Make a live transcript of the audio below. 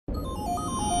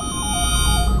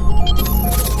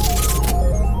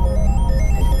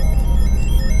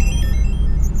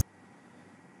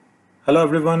Hello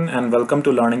everyone and welcome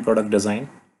to Learning Product Design.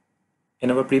 In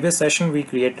our previous session we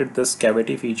created this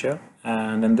cavity feature,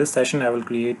 and in this session I will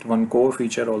create one core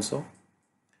feature also.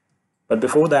 But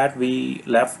before that we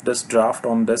left this draft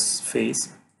on this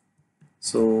face.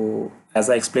 So as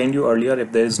I explained you earlier,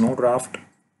 if there is no draft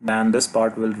then this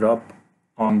part will rub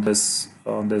on this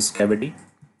cavity.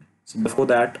 So before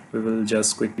that we will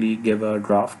just quickly give a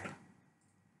draft,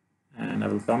 and I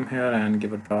will come here and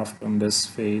give a draft on this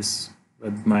face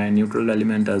with my neutral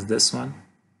element as this one,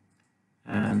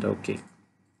 and okay.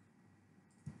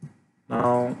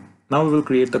 Now we will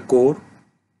create the core,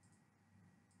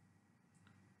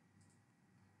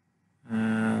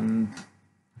 and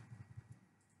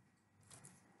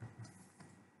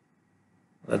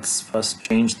let's first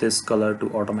change this color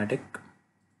to automatic.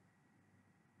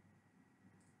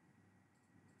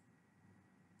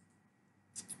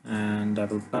 And I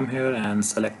will come here and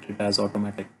select it as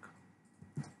automatic.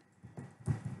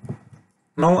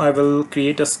 Now I will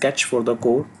create a sketch for the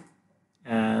core,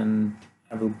 and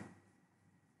I will,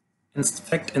 in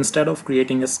fact, instead of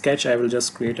creating a sketch, I will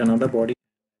just create another body,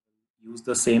 use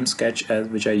the same sketch as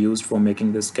which I used for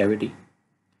making this cavity,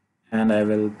 and I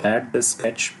will add this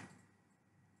sketch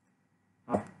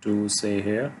up to say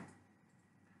here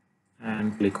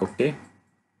and click OK.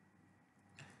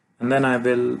 And then I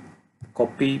will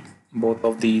copy both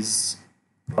of these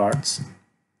parts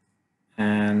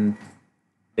and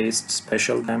paste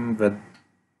special them with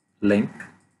link,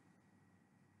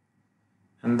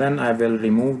 and then I will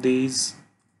remove these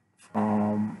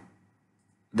from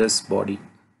this body.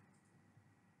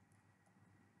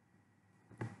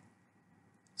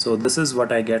 So this is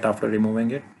what I get after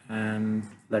removing it, and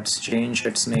let's change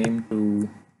its name to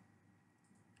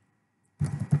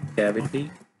cavity,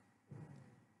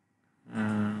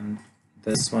 and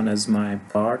this one is my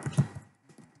part,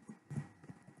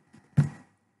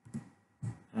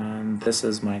 and this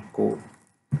is my core.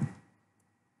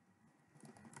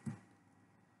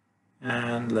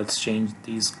 And let's change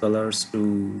these colors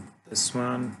to this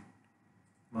one.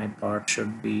 My part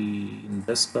should be in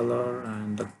this color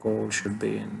and the core should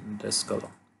be in this color.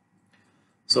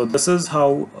 So this is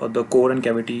how the core and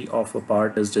cavity of a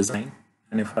part is designed.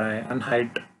 And if I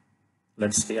unhide,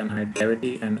 let's say unhide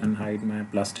cavity and unhide my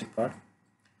plastic part,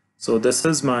 so this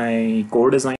is my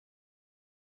core design.